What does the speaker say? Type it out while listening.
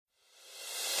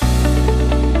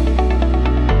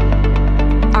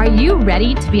you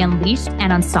ready to be unleashed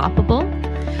and unstoppable?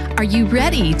 Are you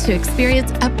ready to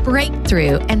experience a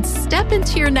breakthrough and step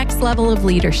into your next level of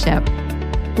leadership?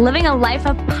 Living a life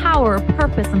of power,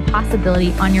 purpose, and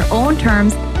possibility on your own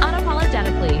terms,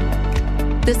 unapologetically.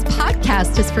 This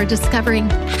podcast is for discovering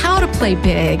how to play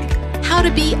big, how to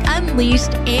be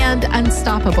unleashed and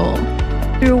unstoppable.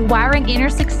 Through wiring inner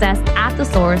success at the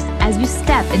source as you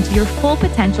step into your full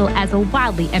potential as a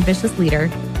wildly ambitious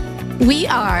leader. We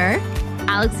are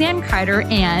Alexanne Carter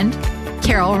and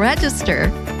Carol Register.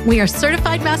 We are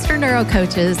certified master neuro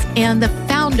coaches and the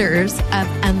founders of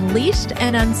Unleashed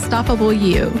and Unstoppable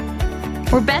You.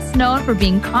 We're best known for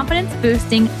being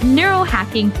confidence-boosting,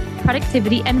 neurohacking,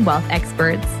 productivity, and wealth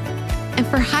experts. And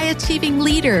for high-achieving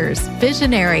leaders,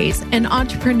 visionaries, and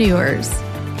entrepreneurs.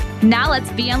 Now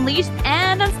let's be unleashed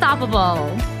and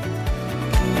unstoppable.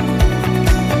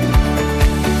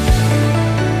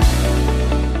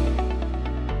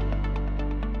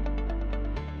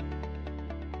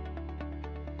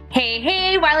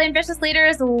 Hey, wildly ambitious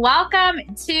leaders. Welcome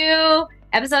to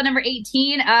episode number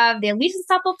 18 of the Unleashed and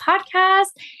Unstoppable podcast.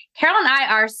 Carol and I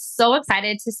are so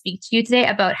excited to speak to you today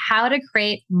about how to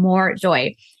create more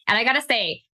joy. And I got to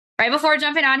say, right before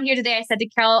jumping on here today, I said to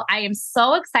Carol, I am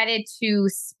so excited to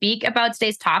speak about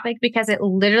today's topic because it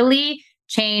literally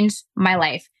changed my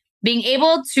life. Being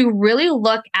able to really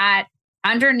look at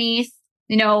underneath,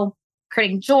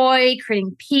 creating joy,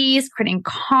 creating peace, creating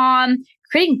calm,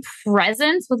 creating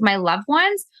presence with my loved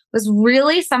ones was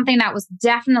really something that was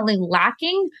definitely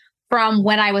lacking from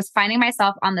when I was finding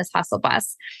myself on this hustle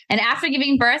bus. And after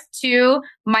giving birth to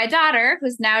my daughter,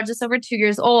 who's now just over 2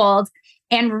 years old,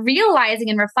 and realizing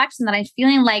in reflection that I'm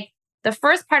feeling like the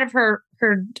first part of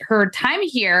her time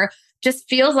here just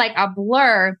feels like a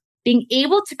blur, being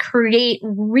able to create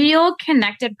real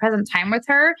connected present time with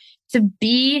her, to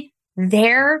be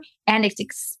there and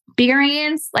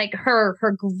experience like her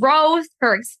growth,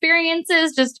 her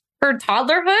experiences, just her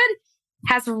toddlerhood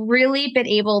has really been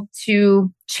able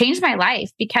to change my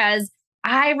life, because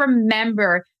I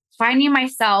remember finding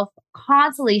myself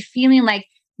constantly feeling like,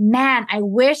 man, I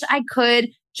wish I could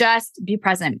just be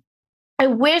present. I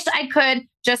wish I could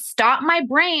just stop my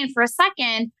brain for a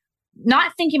second,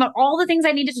 not thinking about all the things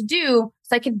I needed to do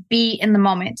so I could be in the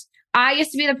moment. I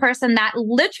used to be the person that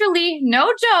literally,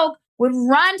 no joke, would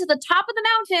run to the top of the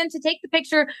mountain to take the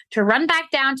picture, to run back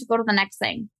down, to go to the next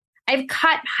thing. I've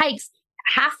cut hikes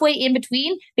halfway in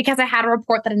between because I had a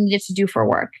report that I needed to do for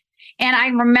work. And I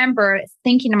remember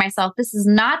thinking to myself, this is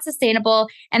not sustainable.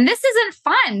 And this isn't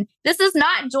fun. This is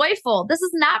not joyful. This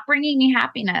is not bringing me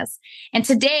happiness. And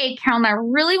today, Carol and I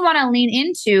really want to lean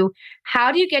into,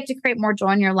 how do you get to create more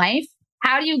joy in your life?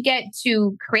 How do you get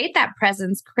to create that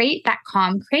presence, create that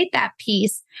calm, create that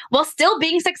peace while still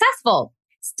being successful,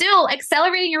 still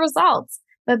accelerating your results,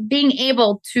 but being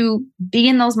able to be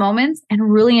in those moments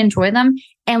and really enjoy them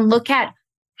and look at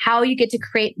how you get to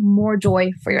create more joy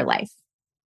for your life?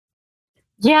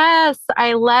 Yes,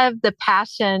 I love the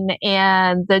passion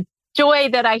and the joy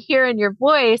that I hear in your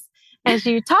voice as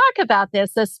you talk about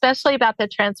this, especially about the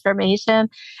transformation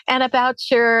and about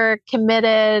your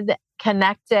committed,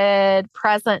 connected,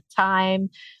 present time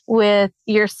with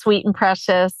your sweet and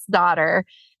precious daughter.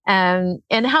 And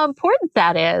how important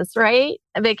that is, right?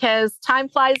 Because time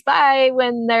flies by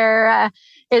when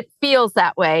it feels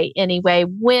that way anyway,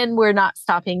 when we're not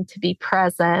stopping to be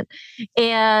present.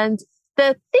 And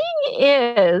the thing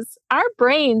is, our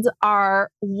brains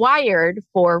are wired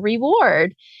for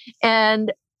reward,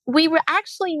 and we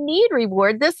actually need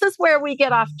reward. This is where we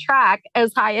get off track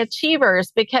as high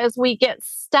achievers, because we get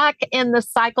stuck in the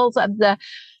cycles of the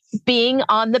being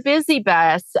on the busy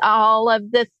bus, all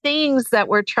of the things that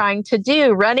we're trying to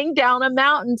do, running down a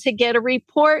mountain to get a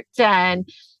report done.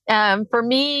 For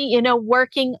me,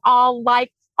 working all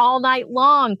night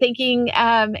long, thinking,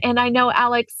 and I know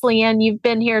Alex, Leanne, you've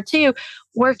been here too,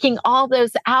 working all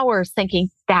those hours thinking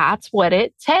that's what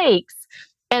it takes,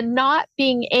 and not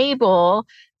being able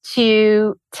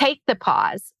to take the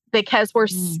pause because we're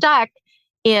stuck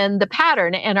in the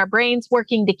pattern and our brain's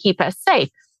working to keep us safe.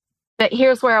 But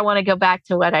here's where I want to go back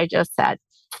to what I just said.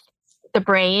 The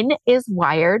brain is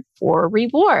wired for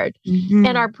reward,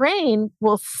 and our brain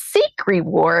will seek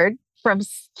reward from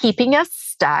keeping us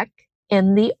stuck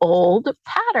in the old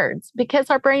patterns because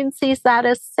our brain sees that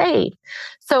as safe.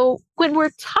 So when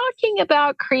we're talking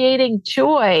about creating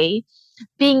joy,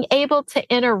 being able to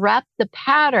interrupt the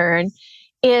pattern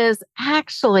is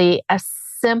actually a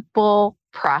simple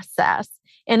process.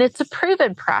 And it's a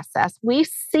proven process. We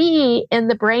see in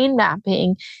the brain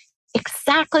mapping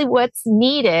exactly what's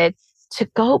needed to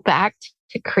go back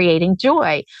to creating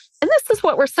joy. And this is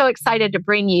what we're so excited to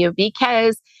bring you,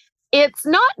 because it's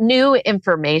not new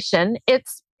information.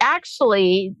 It's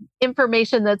actually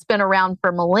information that's been around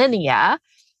for millennia.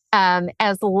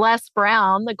 As Les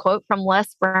Brown, the quote from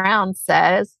Les Brown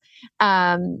says,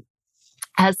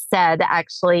 has said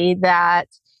actually that,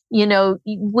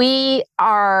 we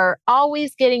are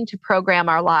always getting to program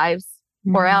our lives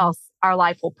or else our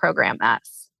life will program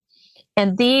us.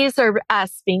 And these are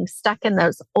us being stuck in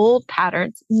those old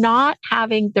patterns, not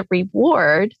having the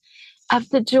reward of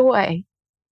the joy,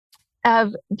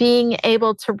 of being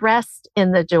able to rest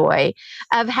in the joy,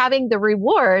 of having the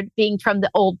reward being from the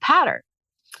old pattern,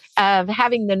 of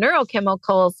having the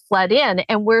neurochemicals flood in.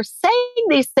 And we're saying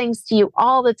these things to you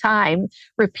all the time,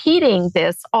 repeating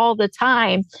this all the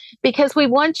time, because we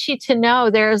want you to know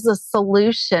there's a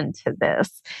solution to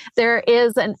this. There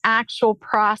is an actual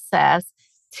process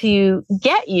to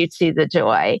get you to the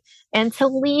joy and to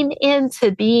lean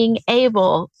into being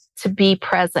able to be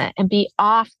present and be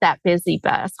off that busy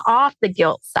bus, off the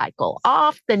guilt cycle,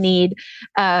 off the need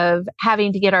of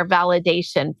having to get our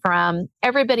validation from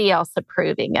everybody else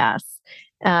approving us.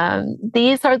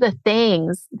 These are the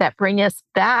things that bring us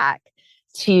back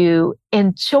to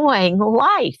enjoying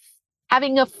life,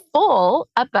 having a full,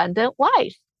 abundant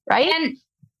life, right? And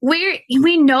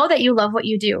we know that you love what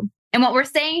you do. And what we're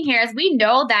saying here is we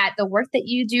know that the work that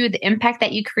you do, the impact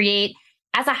that you create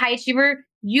as a high achiever,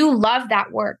 you love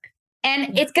that work.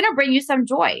 And it's going to bring you some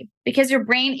joy because your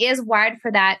brain is wired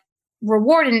for that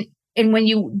reward. And when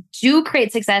you do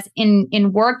create success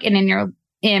in work and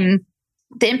in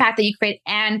the impact that you create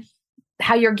and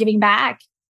how you're giving back,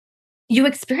 you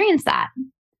experience that.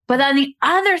 But on the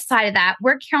other side of that,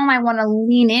 where Carol and I want to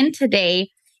lean in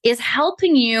today is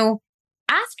helping you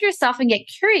ask yourself and get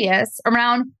curious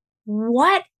around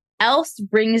what else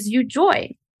brings you joy,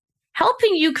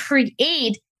 helping you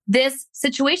create this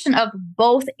situation of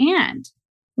both and.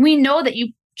 We know that you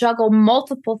juggle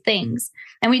multiple things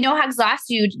and we know how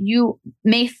exhausted you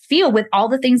may feel with all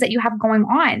the things that you have going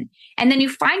on. And then you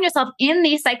find yourself in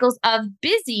these cycles of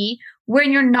busy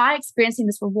when you're not experiencing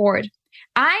this reward.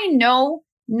 I know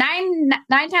nine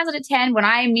times out of 10, when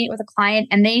I meet with a client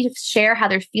and they share how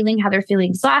they're feeling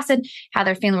exhausted, how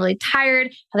they're feeling really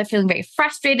tired, how they're feeling very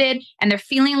frustrated, and they're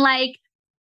feeling like,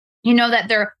 that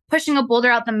they're pushing a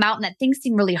boulder out the mountain, that things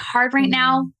seem really hard right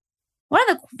now. One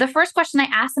of the first question I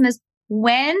ask them is,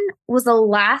 when was the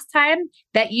last time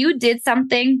that you did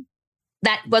something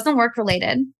that wasn't work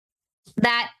related,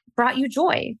 that brought you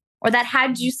joy, or that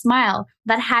had you smile,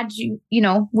 that had you,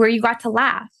 where you got to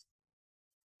laugh?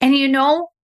 And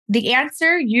the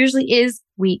answer usually is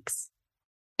weeks.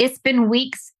 It's been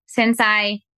weeks since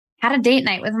I had a date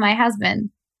night with my husband.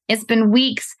 It's been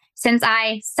weeks since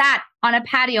I sat on a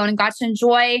patio and got to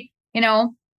enjoy,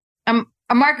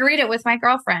 a margarita with my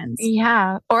girlfriends.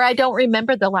 Yeah. Or I don't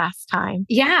remember the last time.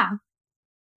 Yeah.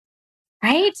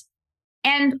 Right?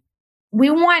 And we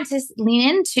want to lean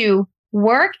into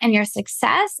work and your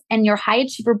success, and your high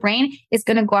achiever brain is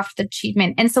going to go after the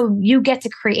achievement. And so you get to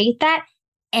create that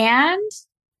and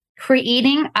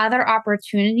creating other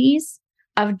opportunities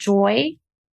of joy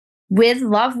with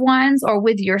loved ones or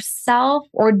with yourself,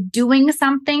 or doing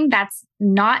something that's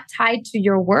not tied to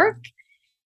your work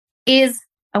is,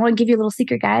 I want to give you a little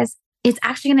secret, guys. It's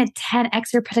actually going to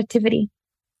 10x your productivity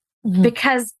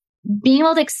because being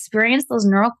able to experience those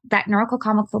the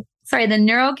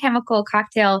neurochemical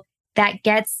cocktail that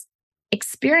gets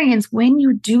experienced when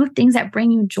you do things that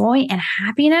bring you joy and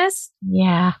happiness.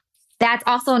 Yeah. That's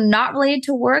also not related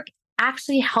to work,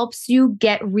 actually helps you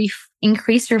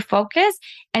increase your focus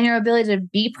and your ability to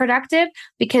be productive,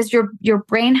 because your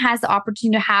brain has the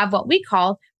opportunity to have what we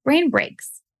call brain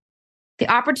breaks. The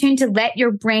opportunity to let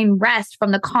your brain rest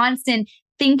from the constant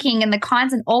thinking and the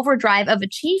constant overdrive of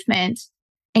achievement,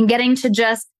 and getting to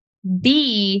just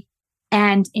be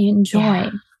and enjoy.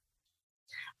 Yeah.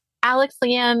 Alex,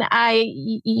 Leanne,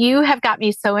 you have got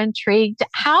me so intrigued.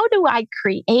 How do I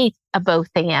create a both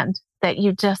and that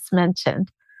you just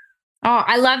mentioned? Oh,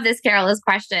 I love this, Carol, this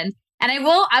question. And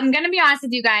I'm going to be honest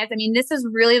with you guys. I mean, this is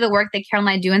really the work that Carol and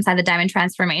I do inside the Diamond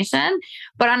Transformation,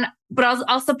 but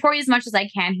I'll support you as much as I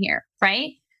can here,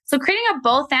 right? So creating a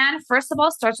both and, first of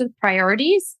all, starts with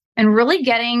priorities and really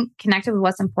getting connected with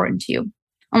what's important to you.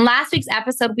 On last week's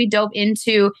episode, we dove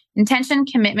into intention,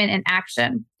 commitment, and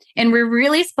action. And we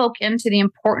really spoke into the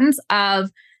importance of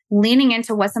leaning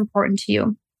into what's important to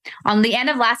you. On the end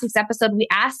of last week's episode, we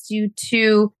asked you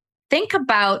to think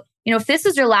about, if this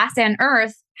is your last day on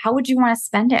earth, how would you want to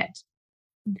spend it?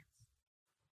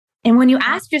 And when you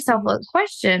ask yourself a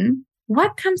question,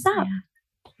 what comes up?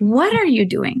 What are you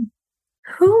doing?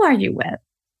 Who are you with?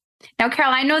 Now,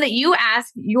 Carol, I know that you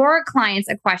ask your clients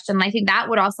a question. I think that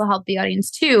would also help the audience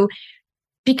too.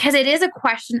 because it is a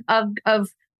question of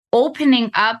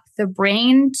opening up the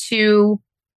brain to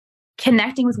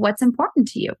connecting with what's important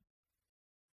to you.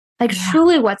 Like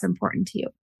truly what's important to you.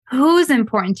 Who's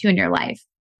important to you in your life?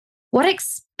 What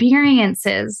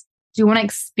experiences do you want to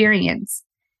experience?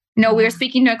 We were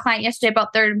speaking to a client yesterday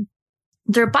about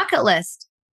their bucket list.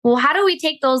 Well, how do we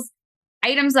take those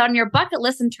items on your bucket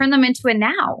list and turn them into a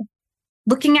now?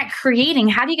 Looking at creating,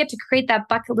 how do you get to create that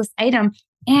bucket list item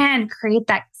and create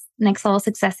that next level of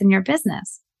success in your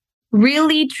business?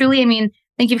 Really, truly, I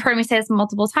think you've heard me say this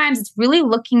multiple times. It's really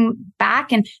looking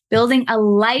back and building a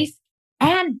life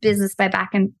and business by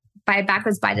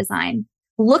backwards by design.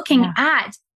 Looking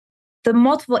at the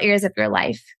multiple areas of your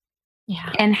life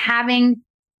and having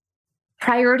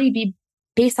priority be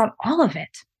based on all of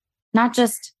it, not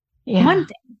just one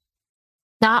thing.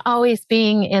 Not always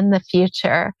being in the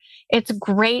future. It's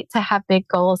great to have big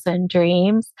goals and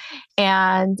dreams.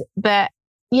 But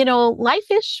life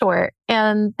is short.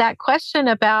 And that question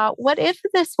about what if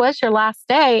this was your last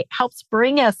day helps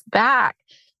bring us back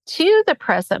to the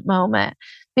present moment,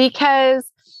 because,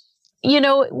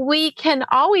 we can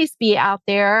always be out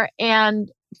there and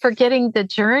forgetting the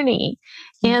journey.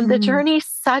 And the journey is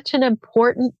such an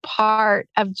important part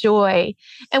of joy.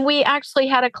 And we actually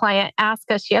had a client ask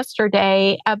us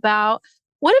yesterday about,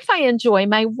 what if I enjoy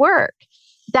my work?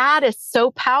 That is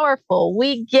so powerful.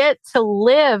 We get to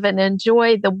live and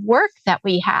enjoy the work that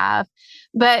we have.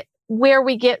 But where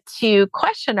we get to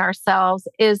question ourselves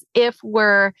is if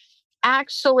we're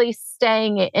actually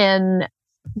staying in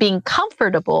being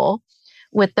comfortable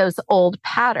with those old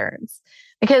patterns.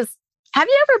 Because have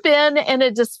you ever been in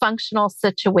a dysfunctional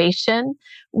situation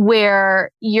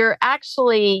where you're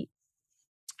actually,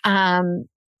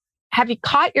 have you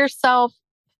caught yourself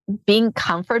being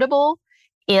comfortable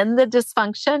in the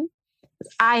dysfunction?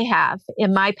 I have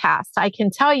in my past. I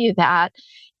can tell you that.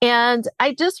 And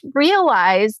I just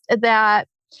realized that,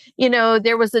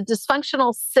 there was a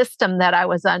dysfunctional system that I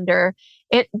was under.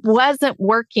 It wasn't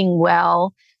working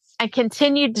well. I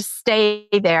continued to stay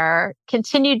there,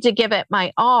 continued to give it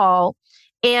my all.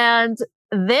 And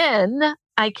then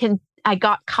I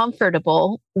got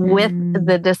comfortable with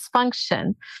the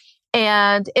dysfunction.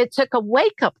 And it took a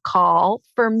wake-up call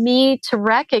for me to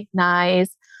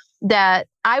recognize that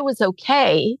I was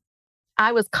okay.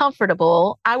 I was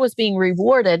comfortable. I was being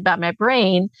rewarded by my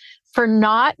brain for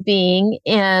not being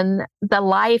in the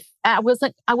life. I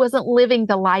wasn't living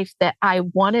the life that I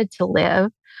wanted to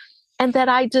live and that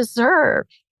I deserve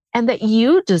and that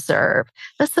you deserve.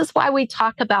 This is why we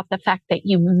talk about the fact that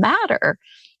you matter,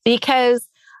 because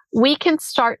we can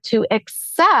start to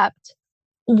accept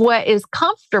what is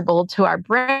comfortable to our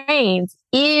brains,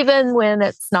 even when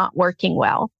it's not working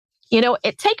well.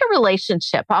 Take a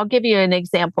relationship. I'll give you an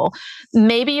example.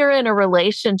 Maybe you're in a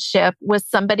relationship with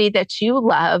somebody that you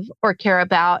love or care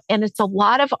about, and it's a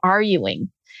lot of arguing.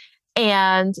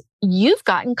 And you've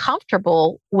gotten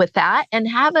comfortable with that and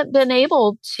haven't been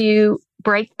able to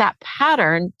break that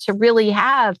pattern to really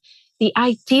have the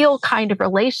ideal kind of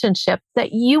relationship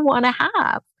that you want to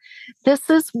have. This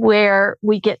is where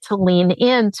we get to lean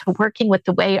into working with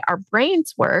the way our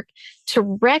brains work to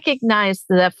recognize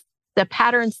the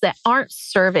patterns that aren't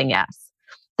serving us,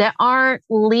 that aren't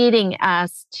leading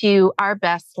us to our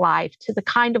best life, to the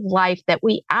kind of life that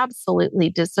we absolutely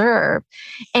deserve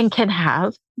and can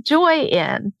have joy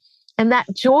in. And that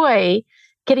joy,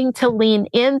 getting to lean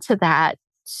into that,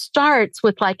 starts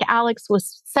with, like Alex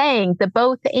was saying, the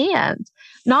both and.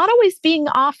 Not always being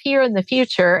off here in the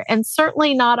future and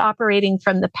certainly not operating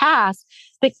from the past,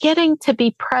 but getting to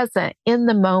be present in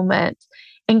the moment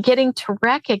and getting to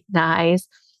recognize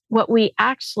what we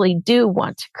actually do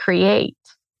want to create.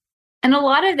 And a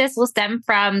lot of this will stem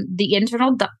from the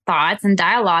internal thoughts and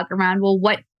dialogue around, well,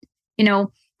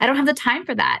 I don't have the time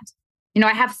for that.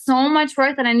 I have so much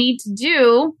work that I need to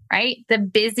do, right? The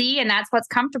busy, and that's what's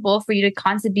comfortable for you to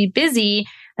constantly be busy,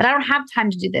 that I don't have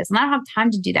time to do this and I don't have time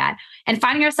to do that. And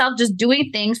finding yourself just doing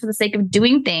things for the sake of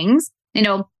doing things.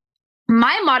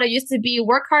 My motto used to be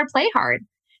work hard, play hard.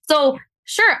 So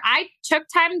sure, I took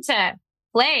time to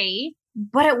play,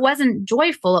 but it wasn't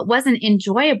joyful. It wasn't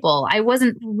enjoyable. I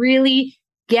wasn't really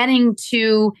getting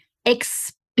to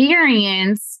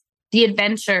experience the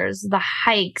adventures, the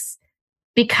hikes,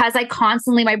 because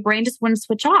my brain just wouldn't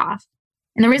switch off.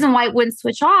 And the reason why it wouldn't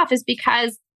switch off is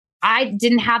because I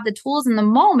didn't have the tools in the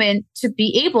moment to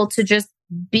be able to just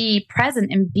be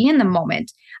present and be in the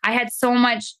moment. I had so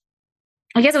much,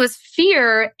 I guess it was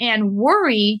fear and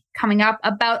worry coming up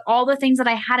about all the things that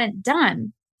I hadn't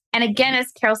done. And again,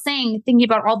 as Carol's saying, thinking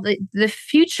about all the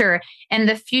future and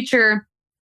the future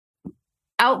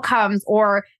outcomes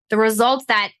or the results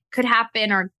that could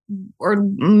happen or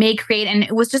may create. And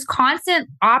it was just constant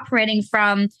operating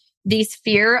from this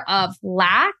fear of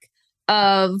lack,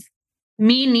 of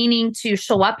me needing to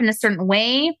show up in a certain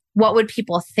way. What would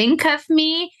people think of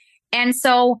me? And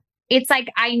so it's like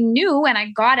I knew and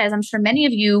I got, as I'm sure many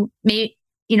of you may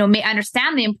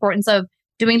understand, the importance of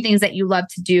doing things that you love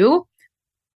to do.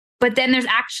 But then there's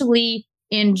actually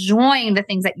enjoying the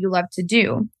things that you love to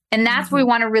do. And that's what we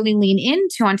want to really lean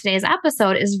into on today's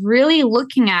episode, is really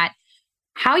looking at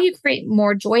how you create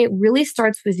more joy. It really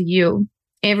starts with you.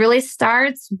 It really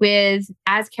starts with,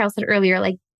 as Carol said earlier,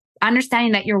 like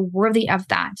understanding that you're worthy of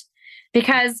that.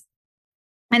 Because,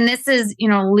 and this is,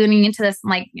 leaning into this,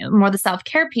 like more the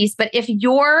self-care piece, but if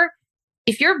your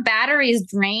battery is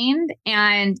drained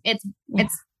and it's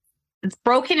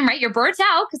broken, right? You're burnt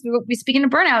out, because we speaking of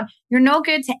burnout, you're no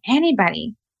good to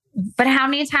anybody. But how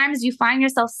many times do you find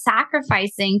yourself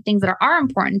sacrificing things that are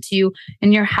important to you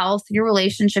in your health, your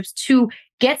relationships, to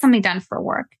get something done for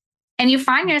work? And you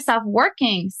find yourself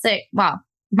working 6,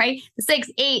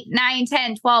 8, 9,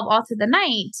 10, 12, all through the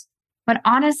night. But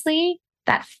honestly,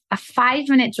 a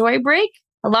 5-minute joy break,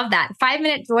 I love that.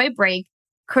 5-minute joy break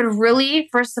could really,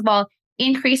 first of all,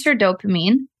 increase your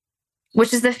dopamine,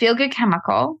 which is the feel-good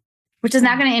chemical, which is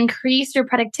now going to increase your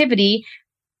productivity,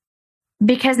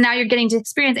 because now you're getting to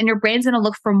experience, and your brain's going to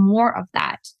look for more of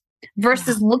that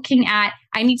versus looking at,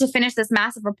 I need to finish this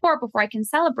massive report before I can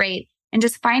celebrate, and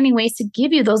just finding ways to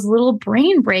give you those little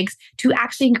brain breaks to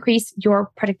actually increase your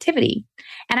productivity.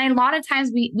 And a lot of times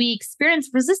we experience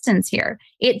resistance here.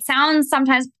 It sounds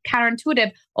sometimes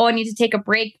counterintuitive. Oh, I need to take a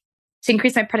break to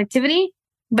increase my productivity.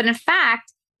 But in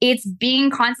fact, it's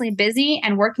being constantly busy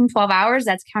and working 12 hours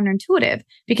that's counterintuitive,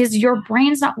 because your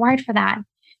brain's not wired for that.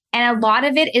 And a lot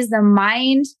of it is the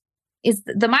mind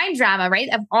drama, right?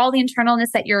 Of all the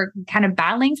internalness that you're kind of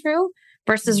battling through,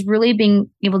 versus really being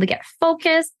able to get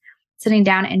focused, sitting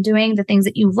down and doing the things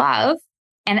that you love,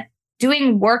 and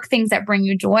doing things that bring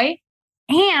you joy,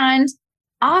 and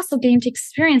also getting to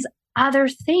experience other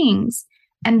things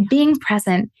and being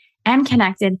present and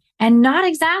connected and not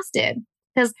exhausted.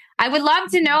 Because I would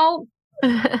love to know,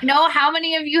 how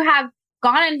many of you have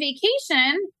gone on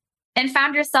vacation and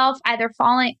found yourself either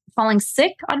falling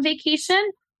sick on vacation,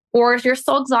 or if you're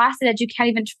so exhausted that you can't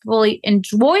even fully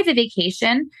enjoy the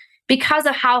vacation because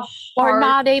of how hard, or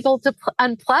not able to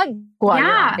unplug while you're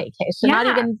on vacation, not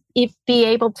even be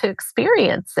able to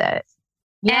experience it.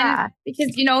 Yeah, and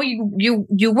because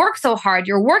you work so hard,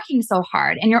 you're working so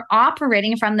hard, and you're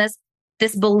operating from this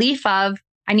belief of,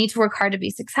 I need to work hard to be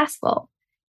successful.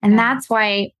 And that's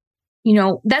why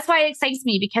it excites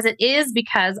me, because it is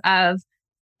because of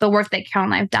the work that Carol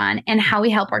and I have done, and how we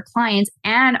help our clients,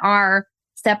 and our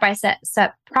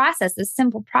step-by-step process, this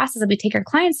simple process that we take our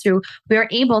clients through. We are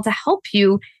able to help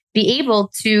you be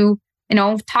able to,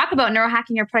 talk about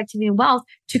neurohacking your productivity and wealth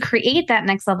to create that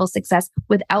next level of success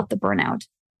without the burnout,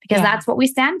 because that's what we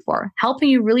stand for, helping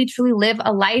you really, truly live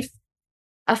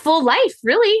a full life,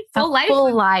 really full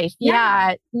life.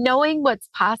 Yeah. Knowing what's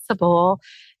possible,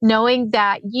 knowing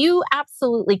that you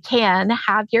absolutely can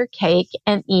have your cake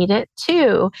and eat it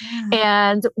too.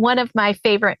 And one of my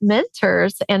favorite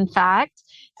mentors, in fact,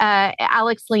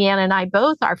 Alex Leanne and I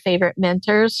both are favorite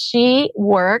mentors. She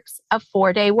works a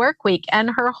 4-day work week,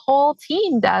 and her whole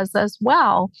team does as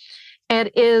well.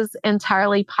 It is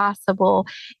entirely possible.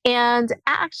 And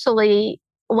actually,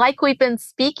 like we've been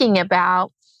speaking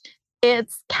about,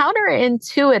 it's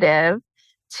counterintuitive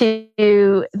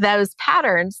to those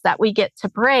patterns that we get to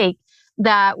break,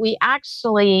 that we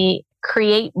actually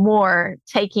create more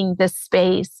taking this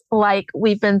space like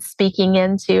we've been speaking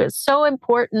into. It's so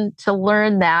important to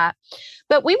learn that.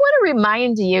 But we want to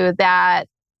remind you that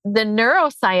the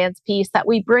neuroscience piece that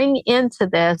we bring into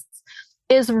this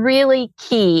is really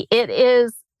key. It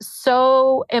is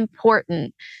so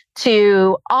important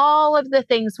to all of the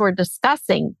things we're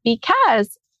discussing,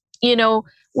 because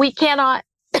we cannot,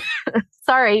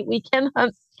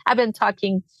 I've been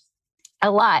talking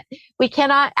a lot. We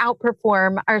cannot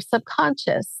outperform our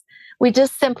subconscious. We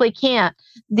just simply can't.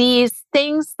 These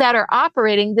things that are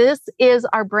operating, this is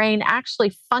our brain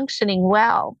actually functioning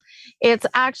well. It's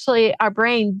actually our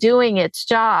brain doing its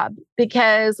job,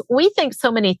 because we think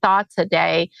so many thoughts a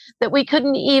day that we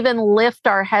couldn't even lift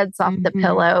our heads off the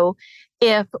pillow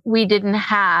if we didn't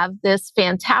have this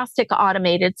fantastic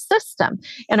automated system.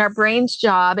 And our brain's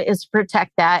job is to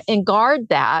protect that and guard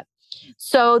that.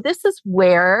 So this is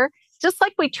where just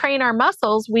like we train our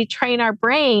muscles, we train our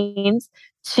brains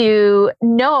to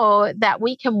know that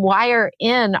we can wire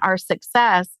in our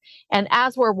success. And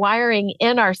as we're wiring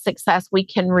in our success, we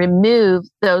can remove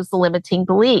those limiting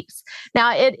beliefs.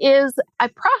 Now, it is a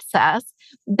process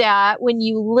that when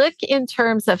you look in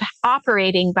terms of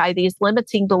operating by these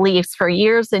limiting beliefs for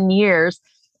years and years,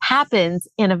 happens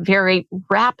in a very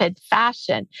rapid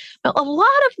fashion. But a lot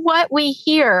of what we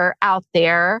hear out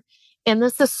there, and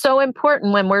this is so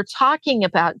important when we're talking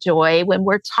about joy, when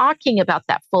we're talking about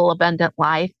that full, abundant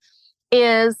life,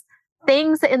 is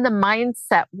things in the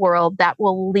mindset world that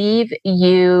will leave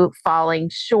you falling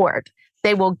short.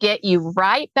 They will get you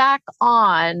right back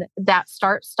on that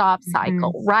start-stop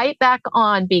cycle, right back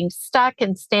on being stuck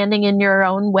and standing in your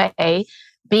own way,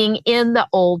 being in the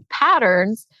old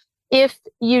patterns, if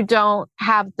you don't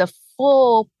have the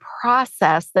full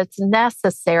process that's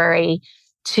necessary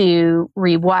to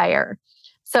rewire.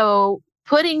 So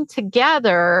putting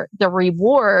together the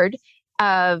reward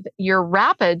of your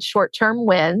rapid short-term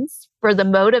wins for the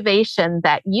motivation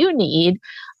that you need,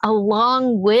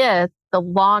 along with the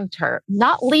long-term,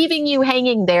 not leaving you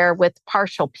hanging there with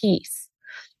partial peace,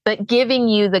 but giving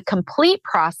you the complete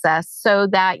process so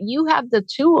that you have the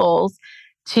tools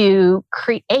to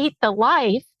create the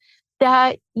life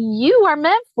that you are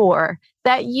meant for,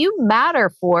 that you matter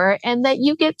for, and that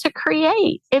you get to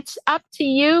create. It's up to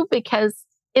you because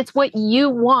it's what you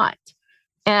want.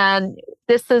 And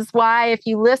this is why, if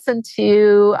you listen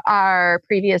to our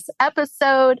previous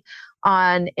episode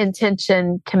on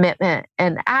intention, commitment,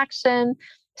 and action,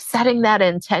 setting that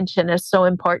intention is so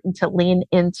important to lean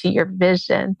into your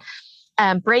vision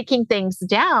and breaking things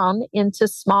down into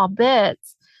small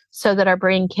bits so that our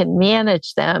brain can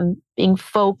manage them, being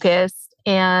focused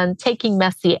and taking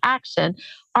messy action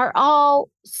are all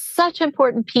such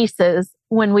important pieces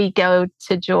when we go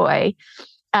to joy.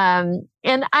 And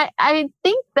I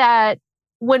think that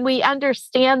when we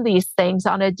understand these things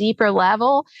on a deeper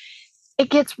level, it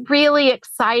gets really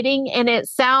exciting, and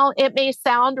it may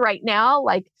sound right now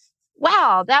like,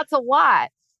 wow, that's a lot.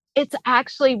 It's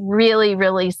actually really,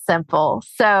 really simple.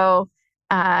 So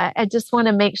I just want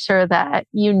to make sure that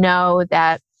you know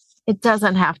that it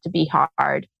doesn't have to be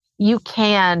hard. You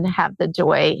can have the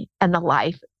joy and the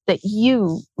life that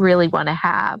you really want to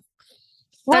have.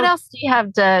 What else do you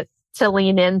have to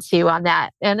lean into on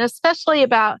that? And especially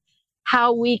about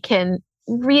how we can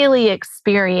really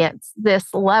experience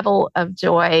this level of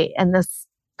joy and this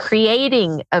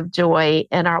creating of joy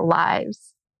in our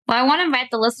lives. Well, I want to invite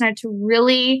the listener to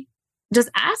really just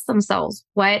ask themselves,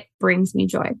 what brings me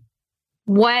joy?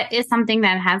 What is something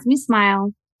that has me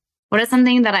smile? What is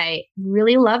something that I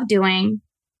really love doing?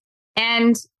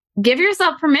 And give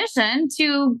yourself permission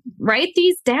to write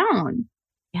these down,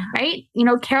 right?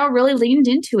 Carol really leaned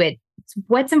into it. It's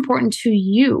what's important to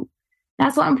you.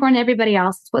 That's what's important to everybody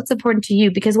else. It's what's important to you,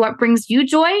 because what brings you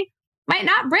joy might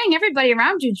not bring everybody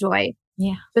around you joy.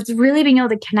 Yeah. But it's really being able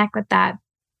to connect with that.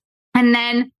 And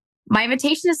then my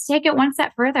invitation is to take it one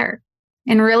step further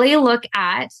and really look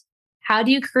at, how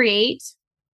do you create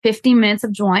 15 minutes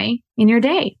of joy in your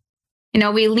day?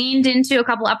 We leaned into a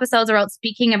couple episodes about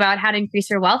speaking about how to increase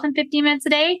your wealth in 15 minutes a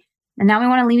day. And now we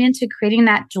want to lean into creating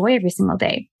that joy every single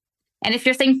day. And if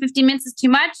you're saying 15 minutes is too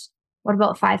much, what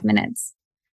about 5 minutes?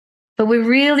 But we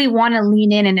really want to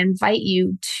lean in and invite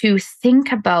you to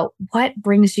think about what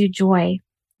brings you joy.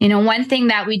 One thing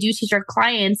that we do teach our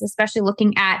clients, especially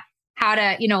looking at how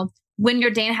to, win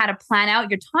your day and how to plan out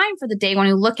your time for the day, when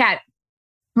you look at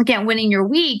winning your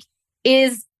week,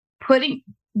 is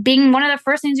being one of the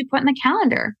first things you put in the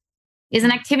calendar is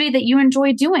an activity that you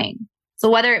enjoy doing. So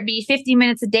whether it be 50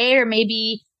 minutes a day, or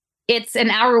maybe it's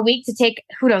an hour a week to take,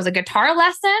 who knows, a guitar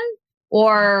lesson,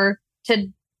 or to,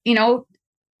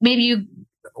 maybe you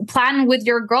plan with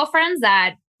your girlfriends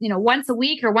that, once a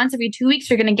week or once every 2 weeks,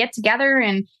 you're going to get together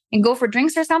and go for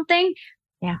drinks or something.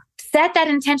 Yeah. Set that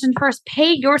intention first.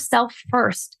 Pay yourself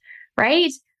first,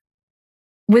 right?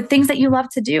 With things that you love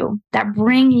to do, that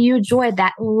bring you joy,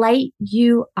 that light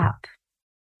you up.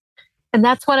 And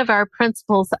that's one of our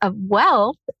principles of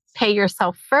wealth. Pay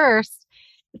yourself first.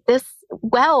 This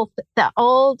wealth,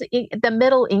 the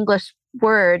Middle English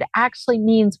word actually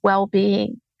means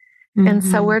well-being. Mm-hmm. And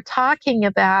so we're talking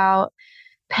about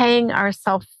paying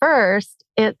ourselves first.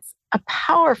 It's a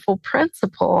powerful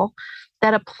principle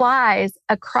that applies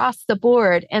across the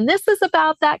board. And this is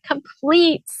about that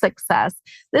complete success.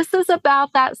 This is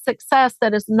about that success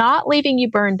that is not leaving you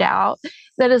burned out,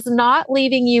 that is not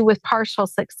leaving you with partial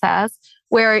success,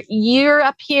 where you're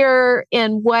up here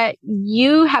in what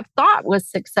you have thought was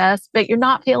success, but you're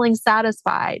not feeling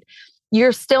satisfied.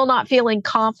 you're still not feeling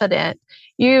confident.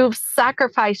 You've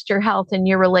sacrificed your health and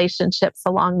your relationships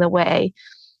along the way.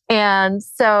 And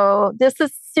so this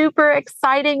is super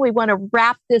exciting. We want to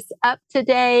wrap this up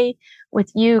today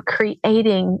with you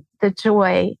creating the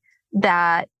joy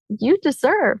that you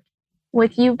deserve,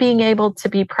 with you being able to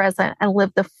be present and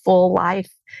live the full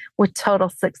life with total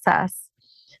success.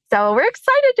 So we're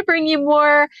excited to bring you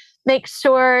more. Make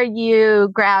sure you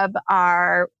grab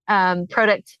our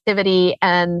productivity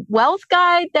and wealth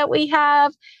guide that we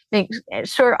have. Make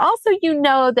sure also you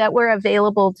know that we're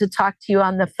available to talk to you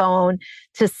on the phone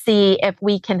to see if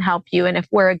we can help you and if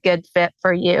we're a good fit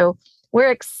for you.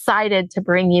 We're excited to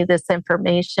bring you this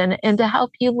information and to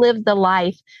help you live the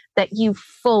life that you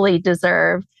fully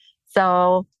deserve.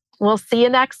 So we'll see you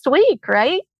next week,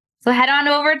 right? So head on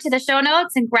over to the show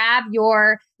notes and grab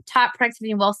your top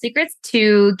productivity and wealth secrets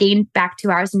to gain back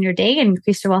 2 hours in your day and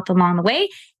increase your wealth along the way.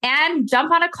 And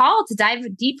jump on a call to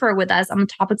dive deeper with us on the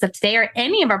topics of today or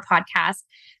any of our podcast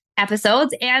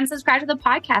episodes, and subscribe to the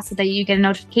podcast so that you get a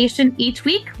notification each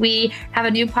week. We have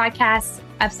a new podcast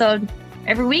episode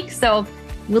every week. So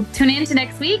we'll tune in to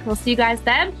next week. We'll see you guys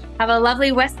then. Have a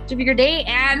lovely rest of your day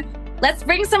and let's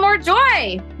bring some more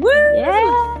joy. Woo!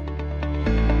 Yeah.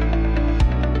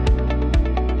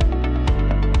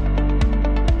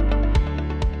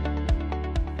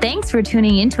 Thanks for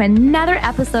tuning in to another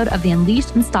episode of the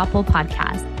Unleashed Unstoppable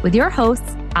podcast with your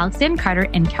hosts, Alexandra Carter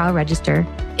and Carol Register.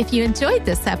 If you enjoyed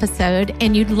this episode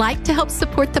and you'd like to help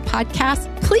support the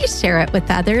podcast, please share it with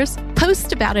others,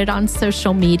 post about it on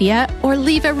social media, or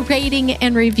leave a rating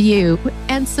and review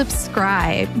and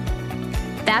subscribe.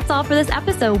 That's all for this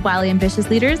episode, Wildly Ambitious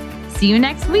Leaders. See you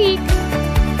next week.